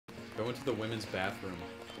Go into the women's bathroom.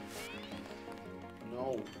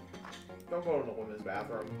 No. Don't go to the women's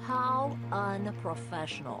bathroom. How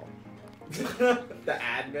unprofessional. The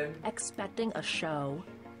admin. Expecting a show.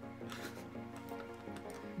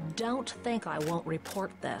 Don't think I won't report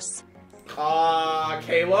this.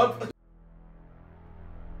 Caleb?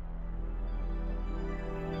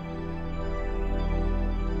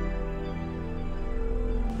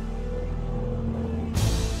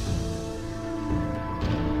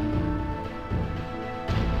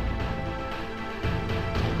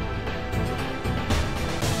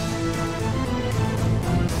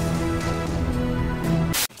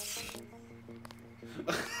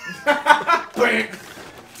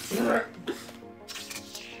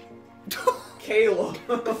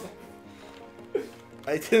 Caleb.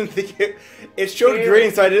 I didn't think it showed Caleb.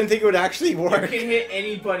 green, so I didn't think it would actually work. You can hit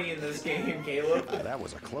anybody in this game, Caleb. That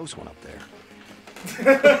was a close one up there.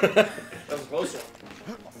 That was a close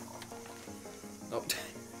one. Oh.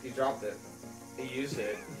 He dropped it. He used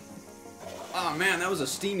it. Oh man, that was a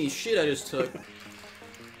steamy shit I just took.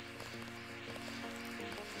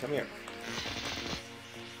 Come here.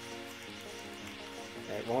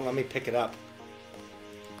 It won't let me pick it up.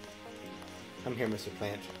 Come here, Mr.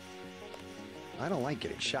 Plant. I don't like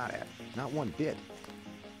getting shot at. Not one bit.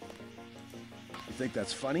 You think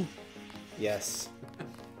that's funny? Yes.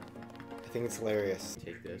 I think it's hilarious.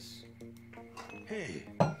 Take this. Hey,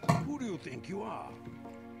 who do you think you are?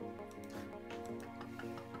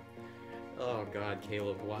 Oh god,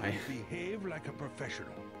 Caleb, why? Behave like a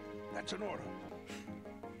professional. That's an order.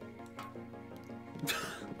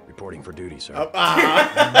 Reporting for duty, sir.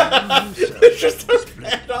 There's just a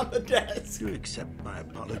pen on the desk. Do you accept my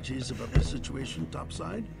apologies about the situation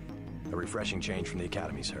topside? A refreshing change from the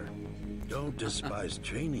academy, sir. Don't despise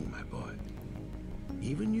training, my boy.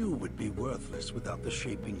 Even you would be worthless without the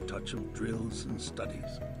shaping touch of drills and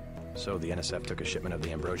studies. So the NSF took a shipment of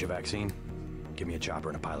the ambrosia vaccine? Give me a chopper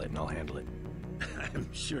and a pilot and I'll handle it.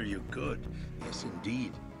 I'm sure you could. Yes,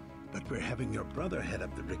 indeed. But we're having your brother head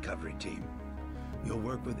up the recovery team. You'll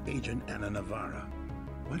work with Agent Ana Navarra.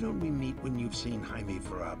 Why don't we meet when you've seen Jaime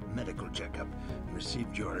for a medical checkup and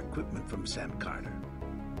received your equipment from Sam Carter?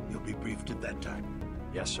 You'll be briefed at that time.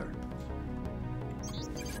 Yes, sir.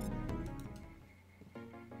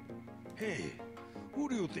 Hey, who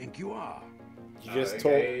do you think you are? You just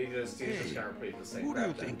told. He's just gonna repeat the same Who do you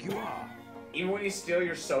crap then. think you are? Even when you steal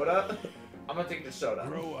your soda, I'm gonna take your soda.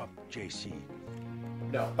 Grow up, JC.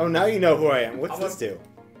 No. Oh, now you know who I am. What's this do?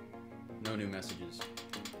 No new messages.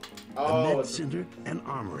 The Oh, Med it's- Center and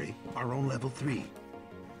Armory are on level 3.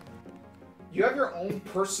 you have your own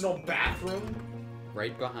personal bathroom?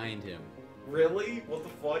 Right behind him. Really? What the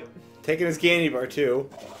fuck? Taking his candy bar, too.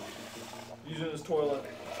 Using his toilet.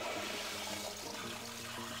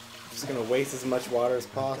 Just gonna waste as much water as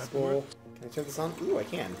possible. Can I turn this on? Ooh, I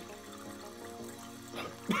can.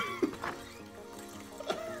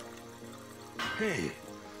 Hey,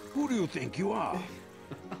 who do you think you are?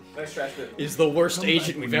 Nice trash bit. Is the worst Come agent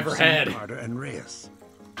back we've when ever you've seen had. Carter and Reyes.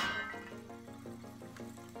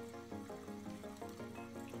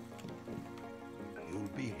 You'll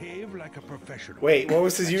behave like a professional. Wait, what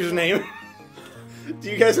was his username?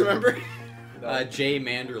 Do you guys remember? Jay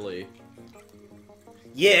Manderley.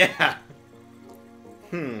 Yeah!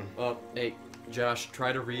 Oh, hey, Josh,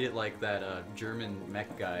 try to read it like that German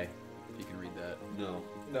mech guy. If you can read that. No.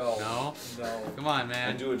 No. No? No. Come on, I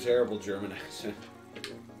man. do a terrible German accent.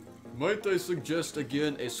 Might I suggest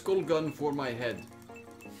again a skull gun for my head?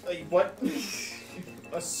 What?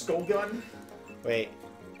 A skull gun? Wait.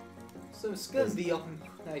 So skull gun.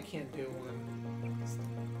 I can't do one.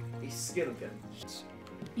 A skill gun.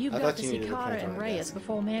 You've I got thought to you see needed a Carter print on and my Reyes desk.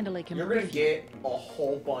 before Mandalay can You're gonna brief you. get a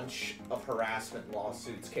whole bunch of harassment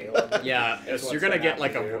lawsuits, Caleb. Yeah, That's you're what's gonna get happen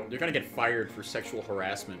like to a you. you're gonna get fired for sexual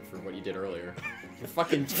harassment for what you did earlier. You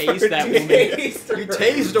fucking tased that woman. Tased her. You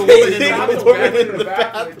tased a woman in the Not middle the of woman the in the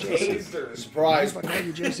bathroom. Tased her. Surprise! If I call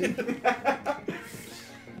you JC?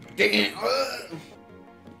 Dang it.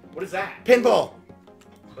 What is that? Pinball!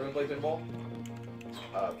 We're gonna play pinball?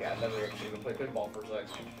 Oh, okay, I thought we were actually gonna play pinball for a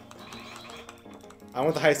second. I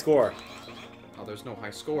want the high score. Oh, there's no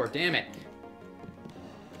high score. Damn it.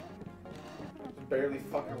 Barely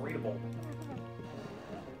fucking readable.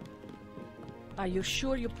 Are you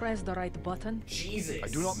sure you pressed the right button? Jesus. I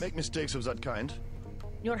do not make mistakes of that kind.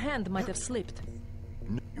 Your hand might have slipped.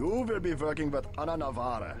 You will be working with Ana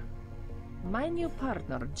Navarra. My new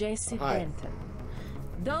partner, J.C. Hi. Benton.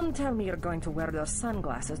 Don't tell me you're going to wear those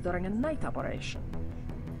sunglasses during a night operation.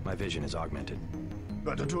 My vision is augmented.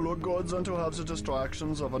 Better to look good than to have the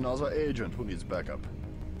distractions of another agent who needs backup.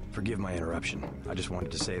 Forgive my interruption. I just wanted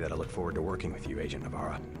to say that I look forward to working with you, Agent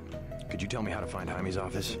Navarra. Could you tell me how to find Jaime's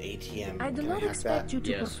office? An ATM. I do Can not hack expect that? you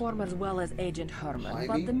to Yes. perform as well as Agent Herman, Jaime?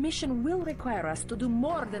 but the mission will require us to do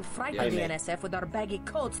more than frighten the Jaime. NSF with our baggy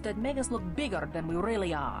coats that make us look bigger than we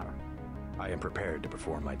really are. I am prepared to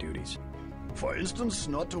perform my duties. For instance,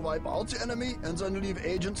 not to wipe out the enemy and then leave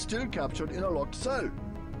agents still captured in a locked cell.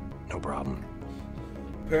 No problem.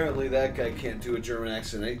 Apparently that guy can't do a German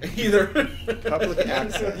accent either. Public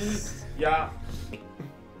access. Yeah.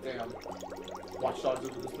 Damn. Watch Dogs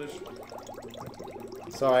into this mission.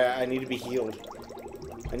 Sorry, I need to be healed.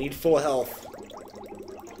 I need full health.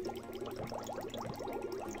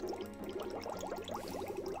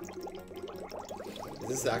 Is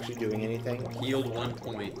this actually doing anything? Healed 1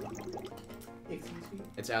 point. Excuse me?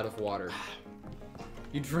 It's out of water.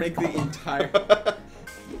 You drank the entire... What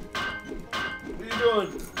are you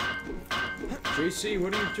doing? JC,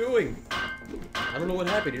 what are you doing? I don't know what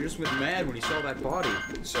happened. He just went mad when he saw that body.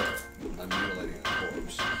 Sir, I'm mutilating a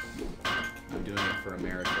corpse. I'm doing it for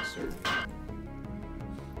America, sir.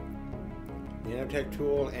 Nanotech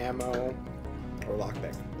tool, ammo, or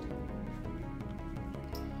lockpick.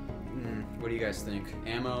 What do you guys think?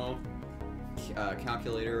 Ammo,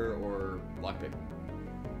 calculator, or lockpick?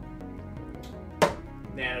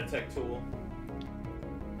 Nanotech tool.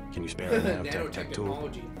 Can you spare a nanotech Nanotech tech tool?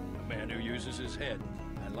 technology. A man who uses his head.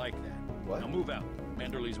 I like that. What? Now move out.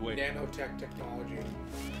 Manderley's waiting. Nanotech technology.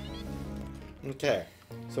 Okay,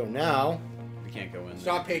 so now We can't go in there.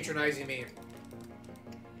 Stop patronizing me.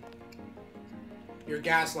 You're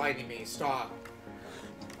gaslighting me. Stop.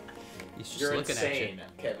 He's just You're looking insane,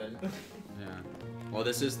 Kevin. at you. Yeah. Well,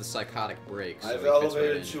 this is the psychotic break. So I've he fits right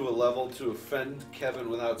elevated in. to a level to offend Kevin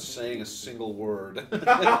without saying a single word.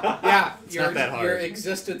 Yeah, not that hard. your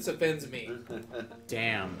existence offends me.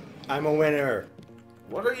 Damn. I'm a winner.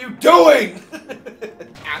 What are you doing?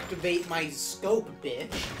 Activate my scope,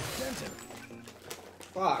 bitch.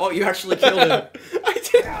 Fuck. Oh, you actually killed him.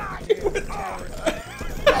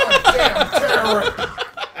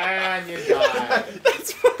 And you died.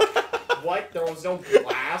 What? There was no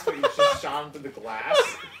glass, but you just shot him through the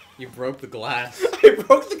glass? You broke the glass. I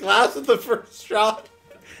broke the glass with the first shot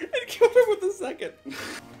and killed him with the second. Oh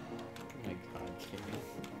my god, Kimmy.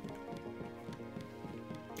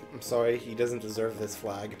 I'm sorry, he doesn't deserve this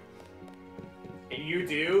flag. And you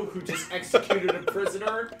do? Who just executed a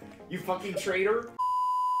prisoner? You fucking traitor?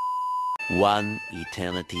 One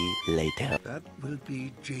eternity later. That will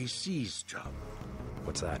be JC's job.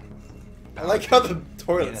 What's that? I like how the The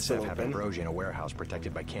toilet's still NSF have open. ambrosia in a warehouse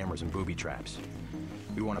protected by cameras and booby traps.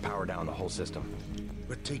 We want to power down the whole system.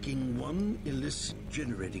 We're taking one illicit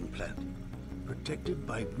generating plant, protected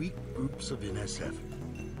by weak groups of NSF.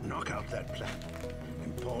 Knock out that plant,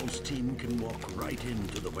 and Paul's team can walk right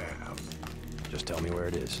into the warehouse. Just tell me where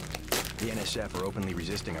it is. The NSF are openly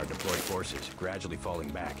resisting our deployed forces, gradually falling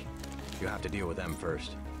back. You have to deal with them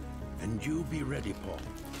first. And you be ready, Paul.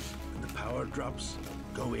 When the power drops,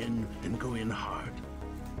 go in and go in hard.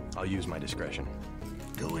 I'll use my discretion.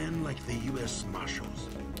 Go in like the U.S. Marshals.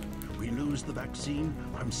 We lose the vaccine,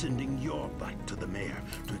 I'm sending your back to the mayor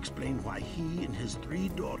to explain why he and his 3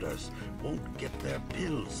 daughters won't get their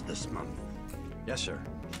pills this month. Yes, sir.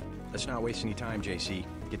 Let's not waste any time, JC.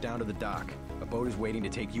 Get down to the dock. A boat is waiting to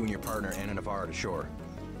take you and your partner, Anna Navarro, to shore.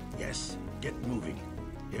 Yes, get moving.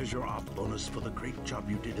 Here's your op bonus for the great job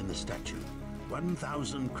you did in the statue.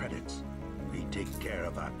 1,000 credits. We take care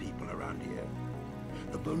of our people around here.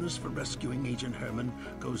 The bonus for rescuing Agent Herman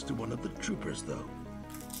goes to one of the troopers, though.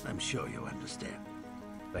 I'm sure you understand.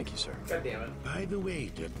 Thank you, sir. God damn it. By the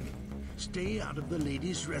way, Durden, stay out of the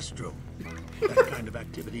ladies' restroom. That kind of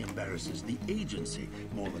activity embarrasses the agency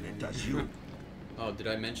more than it does you. Oh, did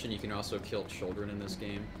I mention you can also kill children in this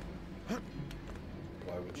game?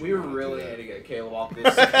 Why would you We not do really that? need to get Caleb off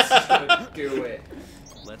this. He's gonna do it.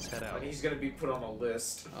 Let's head out. And he's gonna be put on a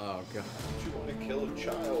list. Oh god. You want to kill a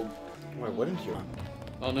child? Why wouldn't you?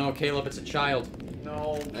 Oh no, Caleb, it's a child.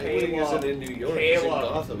 No, Nightwing isn't in New York. He's in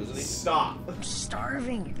Gotham, isn't he? Stop. I'm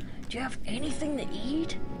starving. Do you have anything to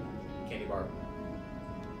eat? Candy bar.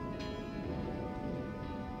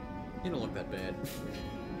 You don't look that bad.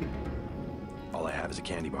 All I have is a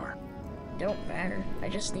candy bar. Don't matter. I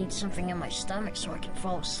just need something in my stomach so I can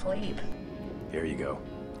fall asleep. Here you go.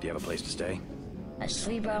 Do you have a place to stay? I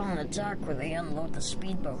sleep out on the dock where they unload the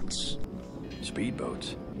speedboats.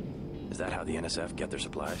 Speedboats? Is that how the NSF get their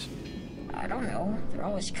supplies? I don't know. They're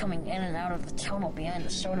always coming in and out of the tunnel behind the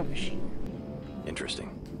soda machine.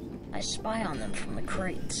 Interesting. I spy on them from the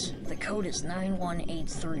crates. The code is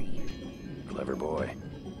 9183. Clever boy.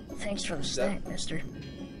 Thanks for the snack, mister.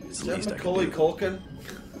 It's Is the that least I can Macaulay do. Culkin?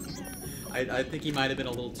 I think he might have been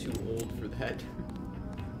a little too old for that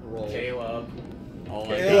role. Caleb. Oh,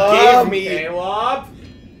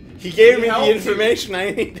 He gave me the information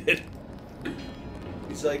I needed.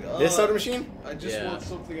 He's like, this soda machine? I just want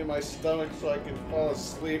something in my stomach so I can fall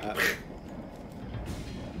asleep.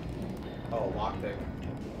 Oh, lockpick.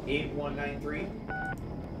 8193.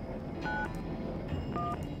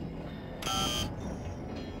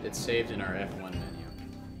 It's saved in our F1 menu.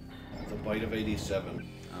 The bite of 87.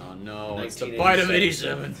 Oh no, it's the bite of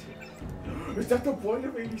 87. Is that the bite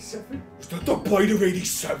of 87? Is that the bite of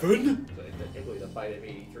 87? Technically the bite of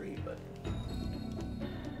 83, but...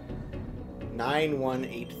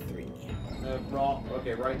 9183. Wrong.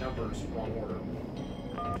 Okay, right numbers, wrong order.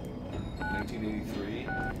 1983.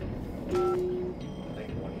 I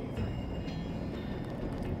think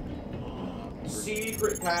 183.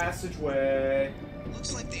 Secret passageway.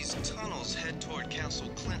 Looks like these tunnels head toward Castle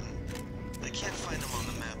Clinton. I can't find them on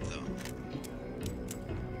the map, though.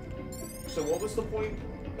 So what was the point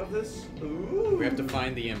of this? Ooh. We have to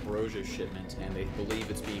find the ambrosia shipment, and they believe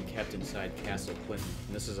it's being kept inside Castle Clinton.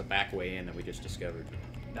 And this is a back way in that we just discovered.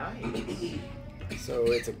 Nice. So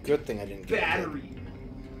it's a good thing I didn't get Battery.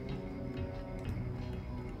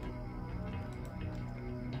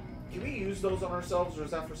 Can we use those on ourselves, or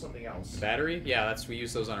is that for something else? Battery? Yeah, we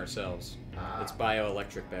use those on ourselves. It's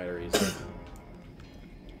bioelectric batteries.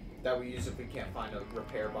 That we use if we can't find a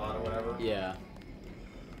repair bot or whatever? Yeah.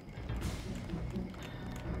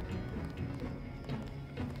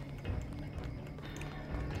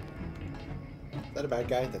 Is that a bad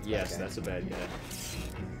guy? That's a yes, bad guy. that's a bad guy.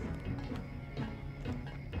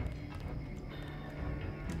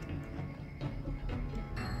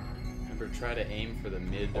 Remember, try to aim for the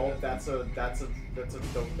mid. Oh, that's a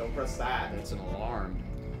don't press that. That's an alarm.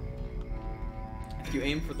 If you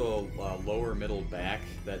aim for the lower middle back,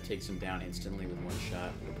 that takes him down instantly with one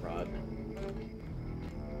shot with a prod. There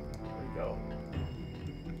we go.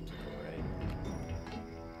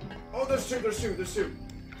 Oh, there's two.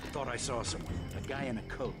 Thought I saw someone. A guy in a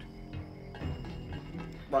coat.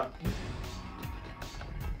 Run.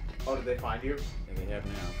 Oh, did they find you? Yeah, they have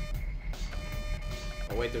now.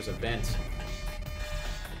 Oh wait, there's a vent.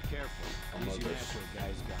 Careful. These UNATCO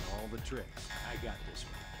guys got all the tricks. I got this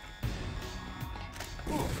one.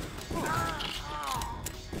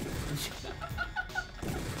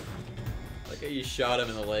 Like how you shot him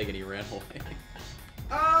in the leg and he ran away.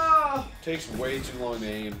 Ah! Takes way too long to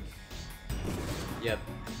aim. Yep.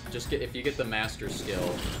 If you get the master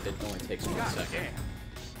skill, it only takes 1 second.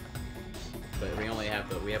 But we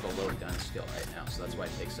have a low gun skill right now, so that's why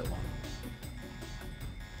it takes so long.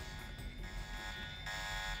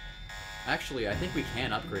 Actually, I think we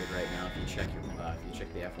can upgrade right now if you check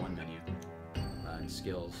the F1 menu and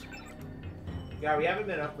skills. Yeah, we haven't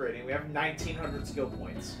been upgrading. We have 1,900 skill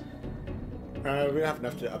points. We don't have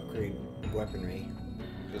enough to upgrade weaponry.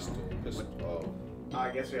 Pistol. Oh.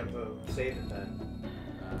 I guess we have to save it then.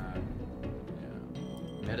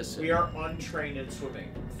 Yeah. Medicine. We are untrained in swimming.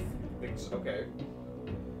 Okay.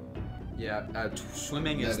 Yeah,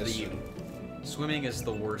 swimming is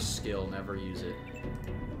the worst skill. Never use it.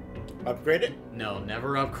 Upgrade it? No,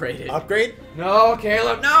 never upgrade it. Upgrade? No,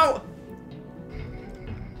 Caleb, no!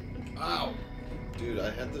 Ow. Dude,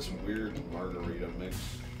 I had this weird margarita mix.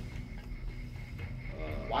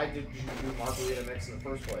 Why did you do margarita mix in the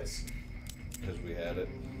first place? Because we had it.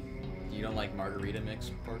 You don't like margarita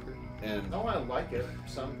mix, Parker? And no, I like it.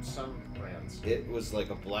 Some brands. It was like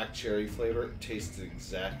a black cherry flavor. It tasted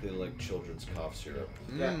exactly like children's cough syrup.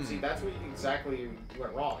 Yeah, see, that's what exactly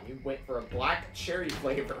went wrong. You went for a black cherry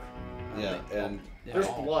flavor. Yeah, and there's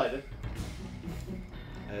blood.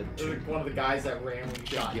 I had There's one of the guys that ran when you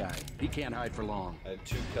shot him. He can't hide for long. I had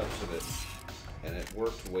 2 cups of it, and it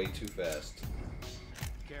worked way too fast.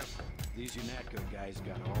 Careful. These UNATCO guys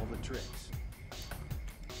got all the tricks.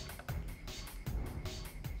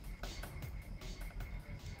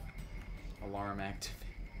 Alarm activate.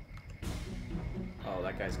 Oh,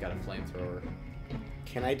 that guy's got a flamethrower.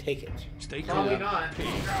 Can I take it? Stay Probably calm. not.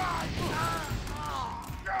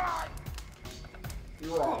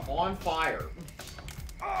 You are on fire.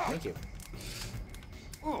 Thank you.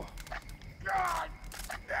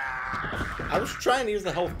 I was trying to use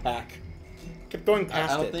the health pack. Kept going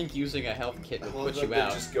past I don't it. think using a health kit will Well, put you then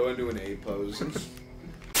out. Just go into an A pose.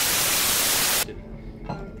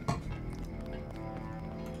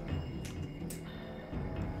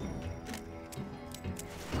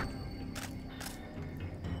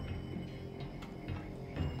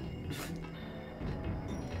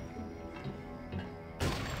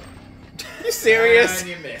 You serious? And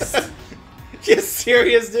you missed. You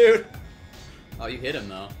serious, dude? Oh, you hit him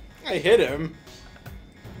though. I hit him.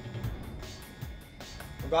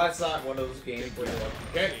 I'm glad it's not one of those games where you're like,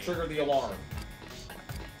 you can't trigger the alarm.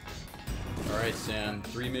 Alright, Sam.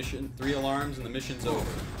 3 alarms and the mission's over.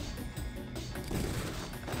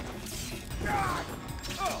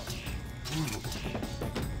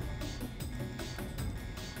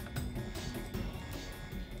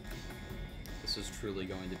 This is truly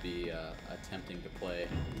going to be attempting to play.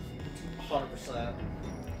 100%.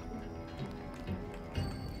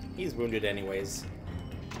 He's wounded anyways.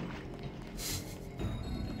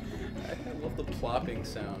 I love the plopping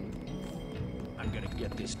sound. I'm gonna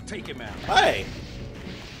get this. Take him out. Hey!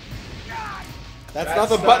 That's not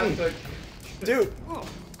the button! Dude!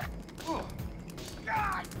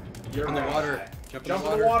 You're in the water. Jump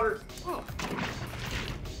in the water. Oh,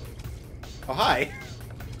 hi.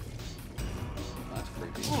 That's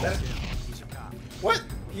creepy. He's a cop. What?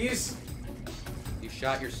 You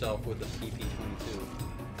shot yourself with a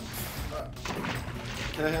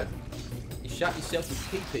PP-22. You shot yourself with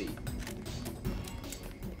PP.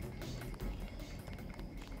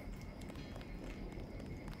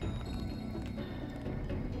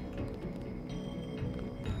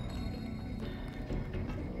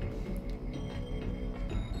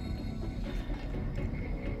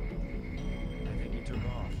 I think he took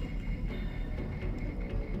off.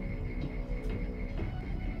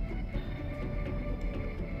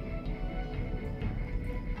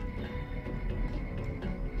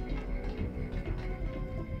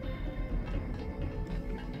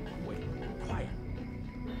 Wait, quiet.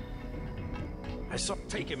 I saw.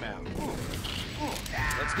 Take him out.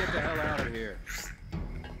 Let's get the hell out of here.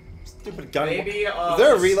 Stupid gun. Maybe Is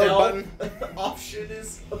there a reload stealth button? option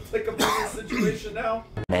is applicable in this situation now.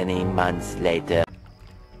 Many months later.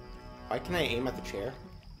 Why can I aim at the chair?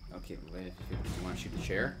 Okay, wait. If you want to shoot the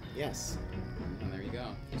chair? Yes. And there you go.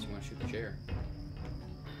 In case you want to shoot the chair.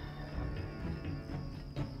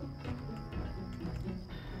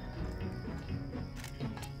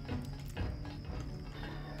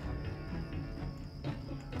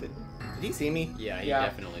 Did he see me? Yeah, he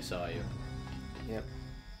definitely saw you. Yep.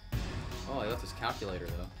 Oh, he left his calculator,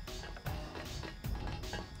 though.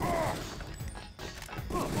 Oh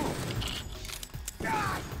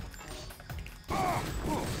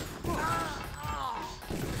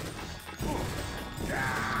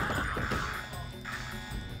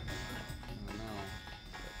no,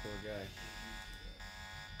 that poor guy.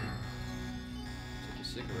 Took his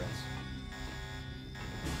cigarettes.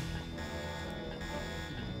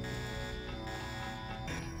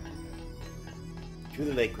 To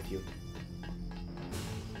the lake with you.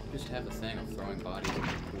 You just have a thing of throwing bodies in a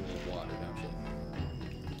pool of water, don't you?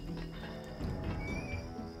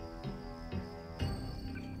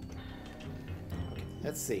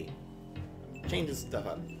 Let's see. Changes stuff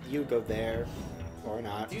up. You go there, or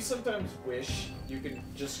not. Do you sometimes wish you could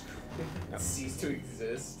just cease to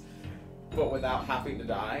exist, but without having to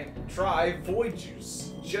die? Try void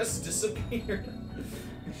juice. Just disappear.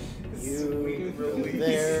 You go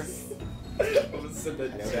there. I'm gonna send the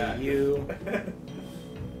chat. You.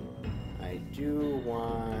 I do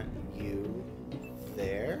want you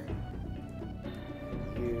there.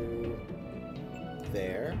 You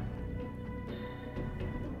there.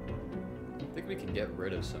 I think we can get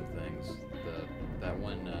rid of some things. That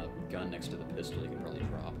one gun next to the pistol you can probably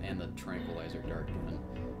drop, and the tranquilizer dart gun.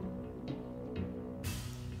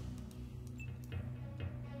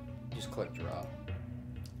 Just click drop.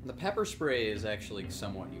 The pepper spray is actually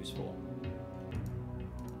somewhat useful.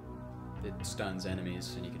 It stuns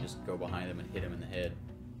enemies, and you can just go behind them and hit them in the head.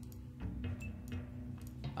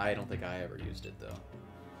 I don't think I ever used it, though.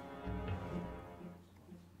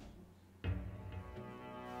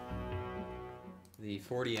 The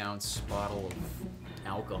 40-ounce bottle of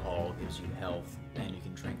alcohol gives you health, and you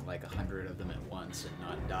can drink like 100 of them at once and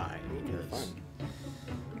not die, because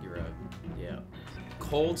you're a, yeah.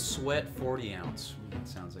 Cold Sweat 40-ounce. That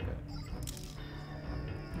sounds like a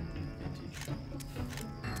vintage.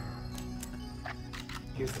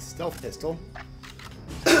 Here's the stealth pistol.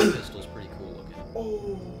 The pistol's pretty cool looking.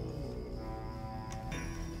 Oh.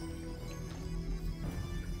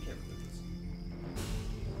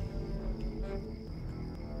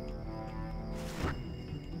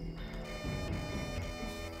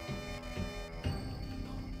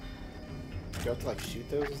 Do you have to like shoot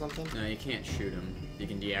those or something? No, you can't shoot them. You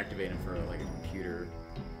can deactivate them for like a computer.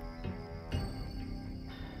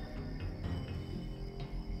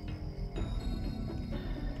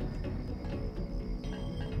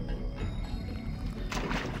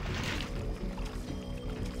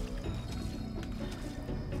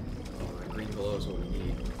 Oh, that green glow is what we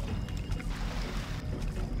need.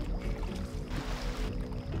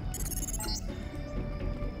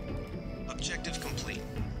 Objective complete.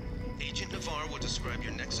 Agent Navarre will describe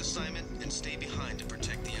your next assignment and stay behind to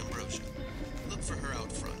protect the Ambrosia.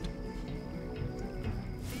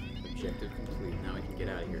 Objective complete. Now we can get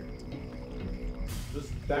out of here.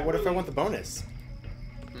 What if I want the bonus?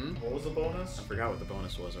 Hmm? What was the bonus? I forgot what the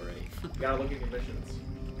bonus was already. You gotta look at your missions.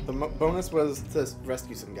 The bonus was to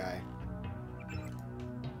rescue some guy.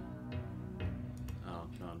 Oh,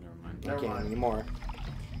 no, never mind. I can't anymore.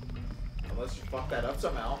 Unless you fuck that up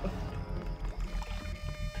somehow.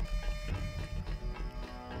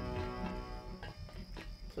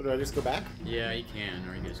 So do I just go back? Yeah, you can,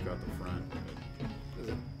 or you can just go out the front. Is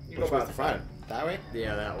it? You Which go way's back the front? That way?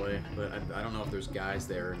 Yeah, that way. But I don't know if there's guys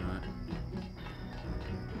there or not.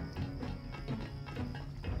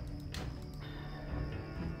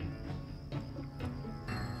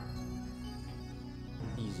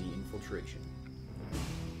 Easy infiltration.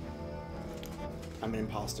 I'm an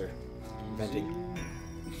imposter. Venting.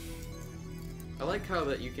 I like how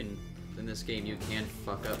that you can, in this game, you can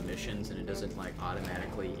fuck up missions and it doesn't like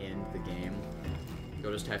automatically end the game.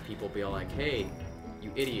 You'll just have people be all like, hey,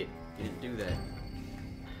 you idiot, you didn't do that.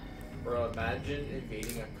 Bro, imagine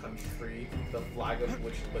invading a country, the flag of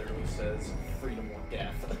which literally says freedom or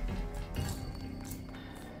death.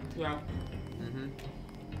 Yeah. Mm-hmm.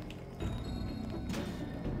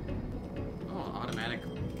 Oh, automatic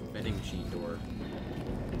vending machine door.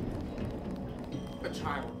 A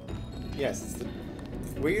child. Yes. It's the...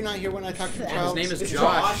 Were you not here when I talked to the His child? name is It's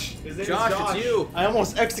Josh. His name Josh, is Josh. it's you. I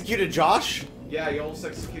almost executed Josh? Yeah, you almost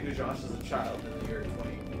executed Josh as a child in the year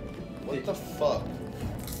 20. What the fuck?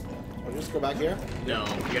 I'll just go back here? No,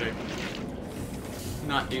 you gotta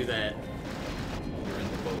not do that. You're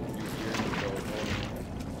in the boat. You're in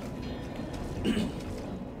the boat.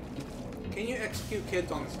 Can you execute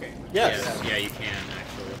kids on this game? Yes. Yeah, you can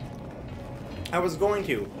actually. I was going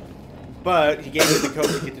to. But he gave me the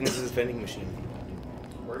code to get into this vending machine.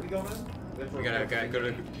 Where are we going in? You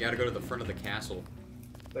gotta go to the front of the castle.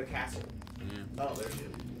 The castle. Yeah. Oh, there she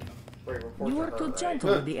is. Wait, report You to were her, too right?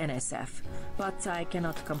 gentle with the NSF, but I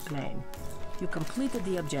cannot complain. You completed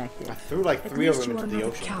the objective. I threw like 3 of them into the At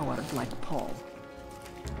least you are ocean. not a coward like Paul.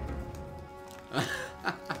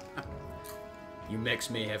 You mechs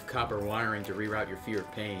may have copper wiring to reroute your fear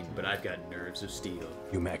of pain, but I've got nerves of steel.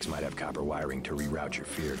 You mechs might have copper wiring to reroute your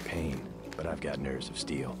fear of pain, but I've got nerves of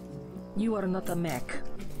steel. You are not a mech.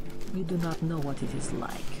 You do not know what it is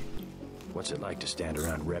like. What's it like to stand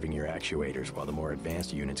around revving your actuators while the more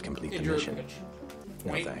advanced units complete the mission?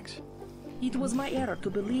 No thanks. It was my error to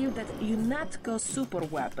believe that UNATCO's super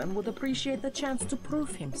weapon would appreciate the chance to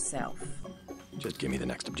prove himself. Just give me the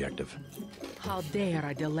next objective. How dare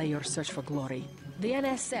I delay your search for glory? The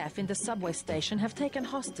NSF in the subway station have taken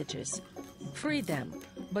hostages. Free them,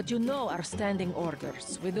 but you know our standing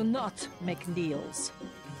orders. We do not make deals.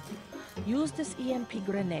 Use this EMP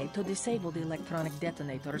grenade to disable the electronic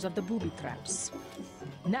detonators of the booby traps.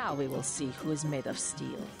 Now we will see who is made of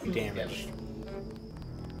steel. Damage.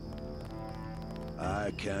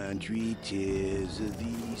 Our country 'tis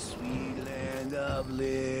the sweet land of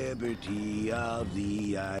liberty, of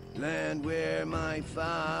the land where my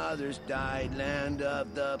fathers died, land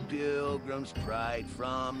of the pilgrim's pride,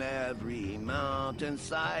 from every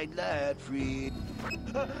mountainside let free.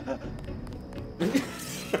 Did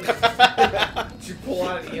you pull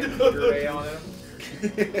out an EMP grenade on him?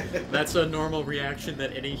 That's a normal reaction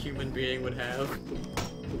that any human being would have.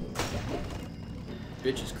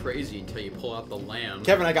 Bitch is crazy until you pull out the lamb.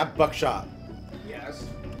 Kevin, I got buckshot. Yes.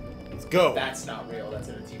 Let's go. That's not real. That's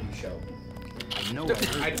in a TV show. I know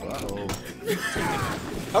I heard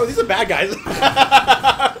Oh, these are bad guys.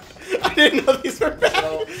 I didn't know these were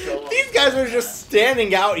bad. These guys are just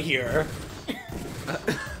standing out here.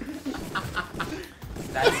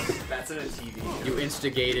 That's in a TV show. You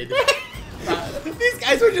instigated. These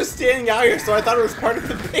guys were just standing out here, so I thought it was part of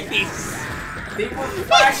the base. They were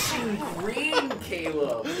flashing green,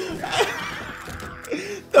 Caleb.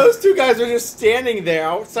 Those two guys are just standing there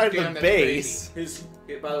outside Damn, the that's base. crazy.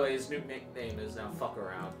 By the way, his new nickname is now Fuck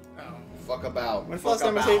Around. Fuck about. When's the last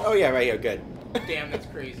time I say? Oh yeah, right here. Good. Damn, that's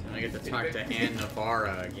crazy. And I get to talk to Ann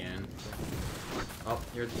Navarra again. Oh,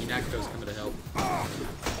 your UNATCO's coming to help.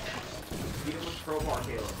 Beat him with crowbar,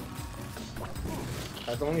 Caleb.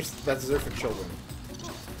 That's reserved for children.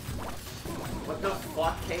 What the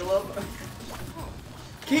fuck, Caleb?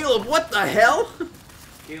 Caleb, what the hell?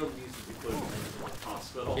 Caleb needs to be put in the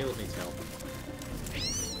hospital. Caleb needs help.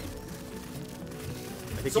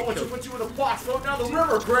 I think Someone should put you in a box. Float down the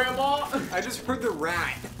river, Grandma. I just heard the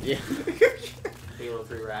rat. Yeah. Halo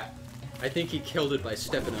 3 rat. I think he killed it by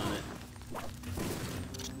stepping on it.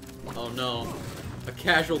 Oh no.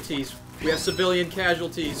 Casualties. We have civilian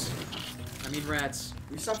casualties. I mean rats.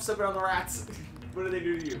 We stopped stepping on the rats. What did they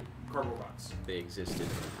do to you? Cardboard box. They existed.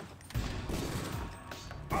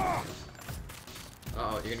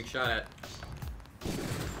 Oh, you're getting shot at.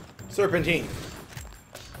 Serpentine.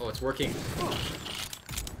 Oh, it's working.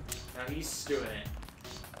 Now he's doing it.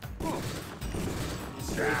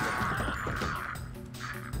 He's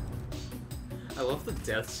I love the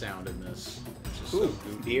death sound in this. It's just Ooh, so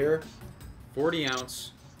goofy. beer. 40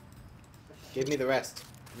 ounce. Give me the rest.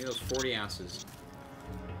 Give me those 40 ounces.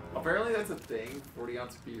 Apparently that's a thing.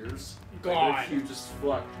 40-ounce beers. God. Like, you just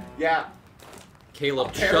fuck. Yeah.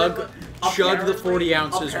 Caleb, chug the 40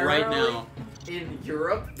 ounces right now. In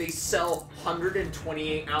Europe, they sell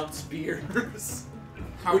 128-ounce beers.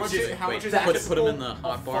 How much is that? Put them in the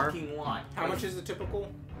hot bar. Fucking lot. How much is the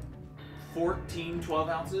typical? 14, 12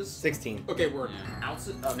 ounces. 16. Okay, we're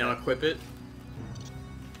Ounces. Now equip it.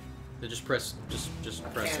 Then just press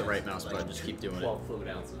the right mouse button. Just keep doing 12 fluid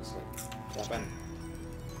ounces.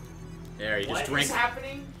 There, he just What drank. is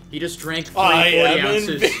happening? He just drank 3 I 40 am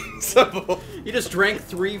ounces. invincible. He just drank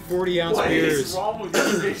 3 40-ounce What beers. is wrong with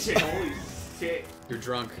your vision? Holy shit. You're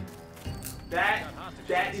drunk.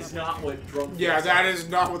 That is not what drunk Yeah, is. that is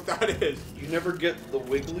not what that is. You never get the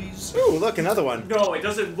wigglies? Ooh, look, another one. No, it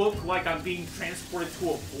doesn't look like I'm being transported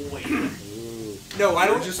to a void. No, I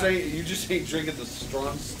don't. You just ain't drinking the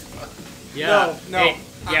strong stuff. Yeah. No. Hey,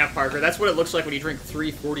 yeah, Parker. That's what it looks like when you drink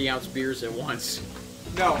 3 40-ounce beers at once.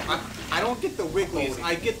 No, I don't get the wigglies.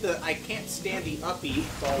 I get the. I can't stand the uppy.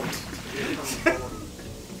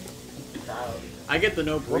 I get the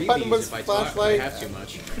no What button breathies was if I talk. If I flashlight? have too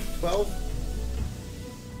much. 12.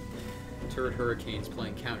 Turret Hurricanes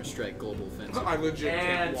playing Counter-Strike Global Offensive. I legit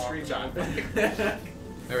And can't walk. screenshot.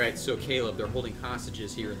 Alright, so Caleb, they're holding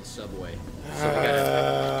hostages here in the subway.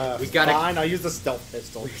 So we gotta Fine, I'll use the stealth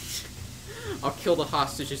pistol. I'll kill the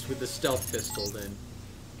hostages with the stealth pistol then.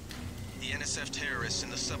 The NSF terrorists in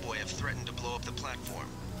the subway have threatened to blow up the platform.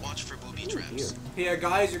 Watch for booby traps. Yeah,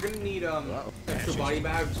 guys, you're gonna need extra body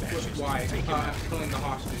bags. Why? After killing the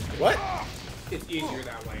hostages. What? It's easier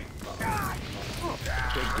that way.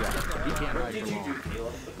 What did you do,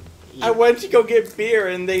 Caleb? I went to go get beer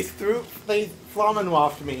and they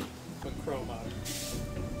flamenwaffed me. The chroma.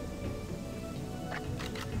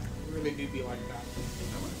 Really do be like that.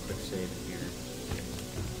 I want a quick save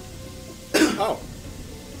in here. Oh.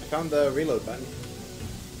 I found the reload button.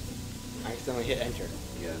 I accidentally hit enter.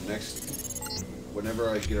 Yeah, next, whenever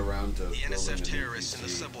I get around to The building NSF a new terrorists in the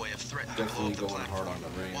PC, subway have threatened to blow definitely up the going hard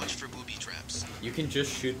platform. on the range. Watch for booby traps. You can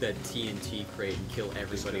just shoot that TNT crate and kill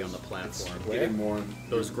everybody on the platform. Getting more,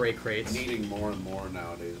 Those gray crates. needing more and more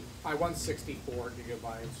nowadays. I want 64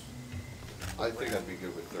 gigabytes. I think I'd be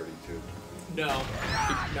good with 32. No.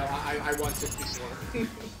 No, I want 64.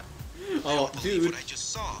 Oh, dude. What I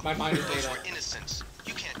just saw. My mind is Those data. were innocents.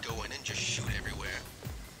 You can't go in and just shoot everywhere.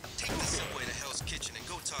 Take the subway to Hell's Kitchen and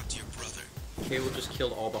go talk to your brother. Caleb just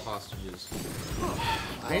killed all the hostages.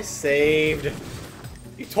 I saved.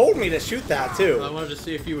 You told me to shoot that I too. wanted to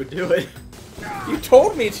see if you would do it. You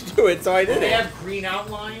told me to do it, so I did They it. have green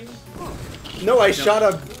outline. No, I shot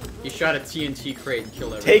a. You shot a TNT crate and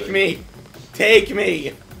killed everybody. Take me. Take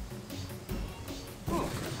me.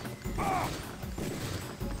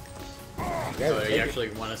 Oh, you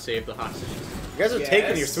actually want to save the hostages. You guys are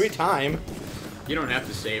taking your sweet time. You don't have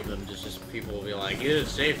to save them. Just people will be like, "You didn't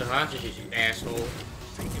save the hostages, you asshole."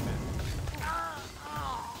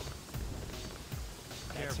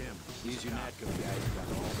 That's him. These UNATCO guys got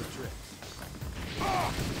all the tricks.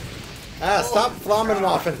 Ah, stop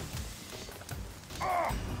flamenwaffen.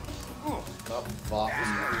 Stop flopping.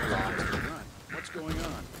 What's going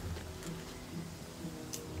on?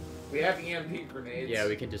 We have EMP grenades. Yeah,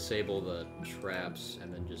 we can disable the traps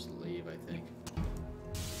and then just leave, I think.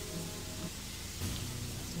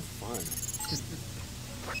 Fun.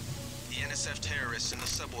 The NSF terrorists in the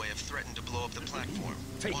subway have threatened to blow up the platform.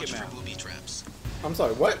 Take Watch him for out. booby traps. I'm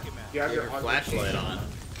sorry, what? You have Your flashlight on.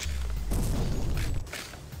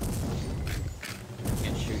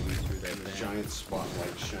 Can't shoot you through that thing. Giant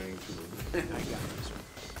spotlight shining through I got this one.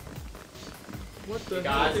 What the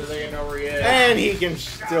Guys, are they gonna know where he is? And he can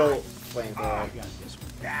still flamethrower. I got this one.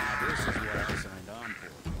 Now, this is what I signed on for.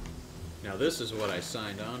 Now this is what I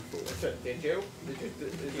signed on for. Did you? Is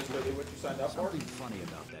this really what you signed up for? Something funny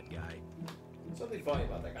about that guy. Something funny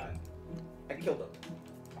about that guy. I killed him.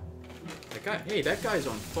 That guy, hey, that guy's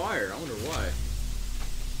on fire. I wonder why.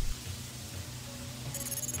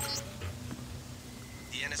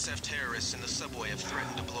 The NSF terrorists in the subway have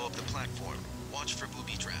threatened to blow up the platform. Watch for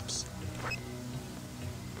booby traps.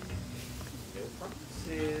 No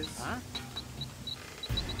promises. Huh?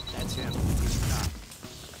 That's him. He's a cop.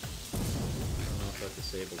 I don't know if I've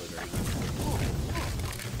disabled it or not.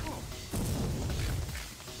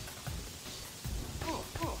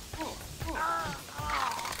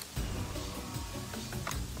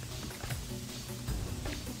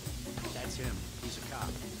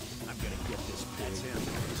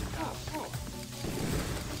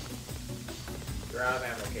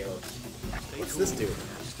 What's this dude?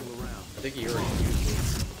 Still around. I think he already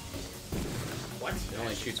used it. What? It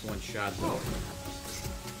only shoots one shot though.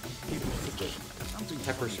 Something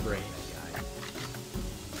Pepper spray.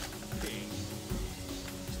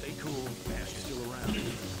 Stay cool. Ash is still around.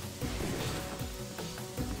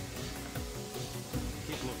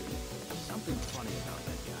 Keep looking. Something funny about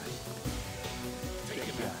that guy. Take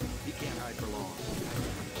him out. He can't hide for long.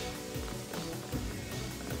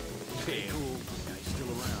 Stay cool. Guy's still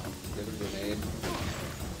around. Get a grenade.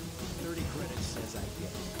 30 credits says I get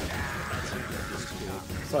it. That's it.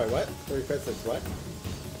 Sorry, what? 30 credits says what?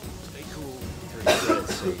 Stay cool. 30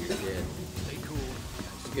 credits, so you're dead. Stay cool.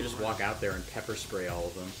 You could just walk out there and pepper spray all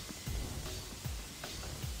of them.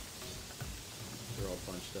 They're all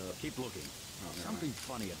bunched up. Keep looking. Oh, never Something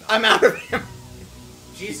funny about I'm out of here.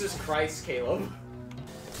 Jesus Christ, Caleb.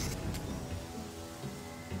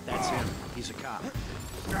 That's him. He's a cop. Take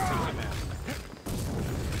him out.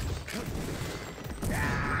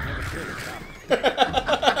 Never killed a cop.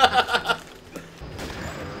 I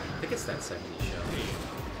think it's that 70s show.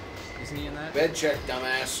 Isn't he in that? Bed check,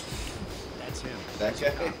 dumbass. That's him. That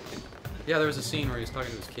guy? Yeah, there was a scene where he was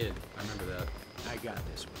talking to his kid. I remember that. I got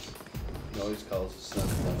this one. He always calls his son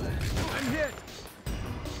dumbass. I'm hit.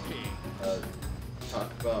 Talk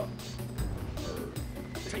about,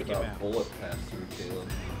 Take think him about out. bullet pass through, Caleb.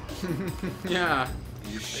 Yeah.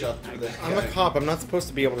 You shot through that I'm guy. a cop. I'm not supposed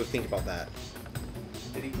to be able to think about that.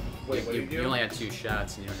 Did he? Wait, what did he do? You only had 2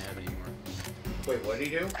 shots and you don't have any more. Wait, what did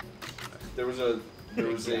he do? There was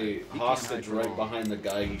a hostage right behind the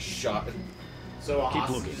guy he shot. So a Keep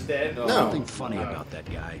hostage looking. is dead? No. Something funny about that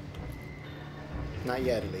guy. Not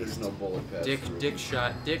yet, at There's least. no bullet pass through. Dick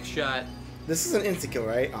shot. Dick shot. This is an insta-kill,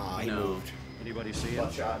 right? Aw, he No. moved. Anybody see him?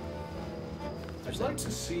 One shot. I'd like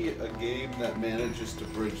to see a game that manages to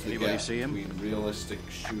bridge the Anybody gap see him? between realistic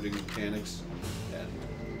shooting mechanics and,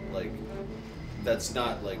 like, that's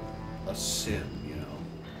not, like, a sin, you know?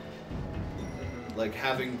 Like,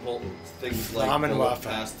 having things like Ramen bullet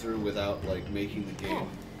waffle. pass through without, like, making the game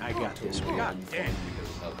I got this one. totally God unfun damn. because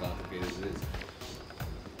of how complicated it is.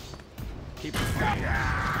 Keep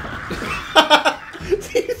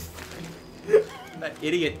That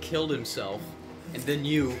idiot killed himself. And then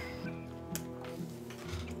you.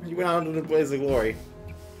 You went out into the blaze of glory.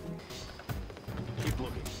 Keep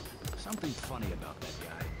looking. Something funny about that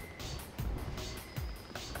guy.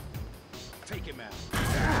 Take him out.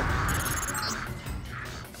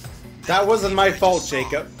 That wasn't my fault,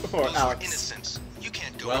 Jacob. Or Those are Alex. innocents. You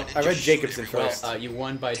can't go Well, in and I read just shoot Jacobson everyone. first. You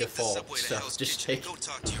won by Take the default, subway to so Hell's just Kitchen take and go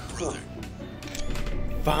talk to your brother.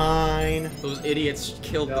 Fine. Those idiots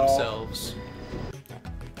killed No. themselves.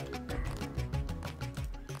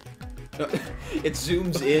 It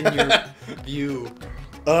zooms in your view.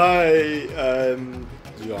 I am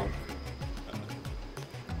John. Oh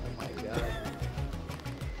my god.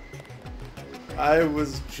 I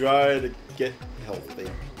was trying to get healthy.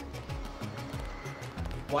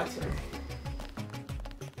 What?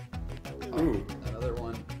 Ooh. Another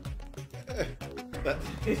one. That,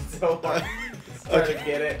 It's so hard. It's hard to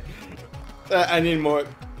get it. I need more.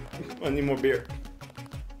 I need more beer.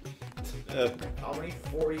 How many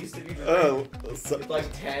 40s did you drink? Oh, so, It's like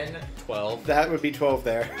 10. 12. that would be 12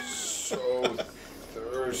 there. So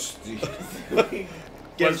thirsty.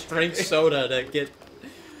 Let's drink soda to get.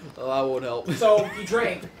 Oh, that won't help. So he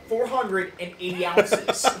drank 480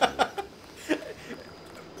 ounces.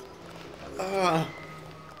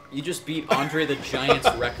 You just beat Andre the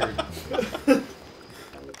Giant's record.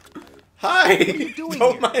 Hi!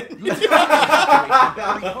 Don't mind.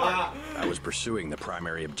 I was pursuing the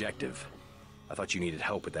primary objective. I thought you needed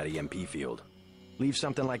help with that EMP field. Leave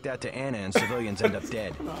something like that to Anna and civilians end up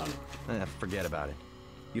dead. Forget about it.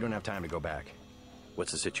 You don't have time to go back.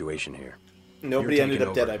 What's the situation here? Nobody You're ended taking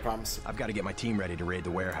up dead, over. I promise. I've got to get my team ready to raid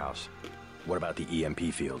the warehouse. What about the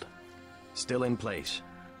EMP field? Still in place.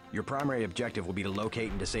 Your primary objective will be to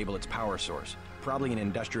locate and disable its power source. Probably an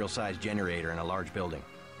industrial-sized generator in a large building.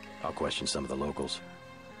 I'll question some of the locals.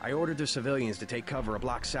 I ordered the civilians to take cover a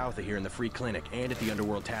block south of here in the Free Clinic and at the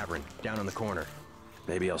Underworld Tavern, down on the corner.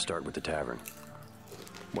 Maybe I'll start with the tavern.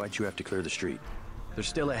 Why'd you have to clear the street? There's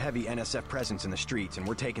still a heavy NSF presence in the streets, and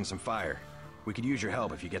we're taking some fire. We could use your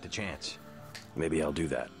help if you get the chance. Maybe I'll do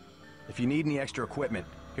that. If you need any extra equipment,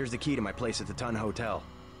 here's the key to my place at the Ton Hotel.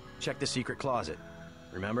 Check the secret closet.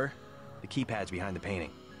 Remember? The keypad's behind the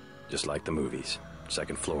painting. Just like the movies.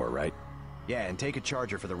 Second floor, right? Yeah, and take a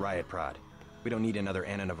charger for the riot prod. We don't need another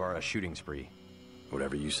Anna Navarra shooting spree.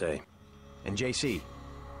 Whatever you say. And JC,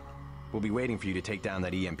 we'll be waiting for you to take down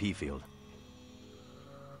that EMP field.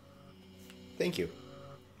 Thank you.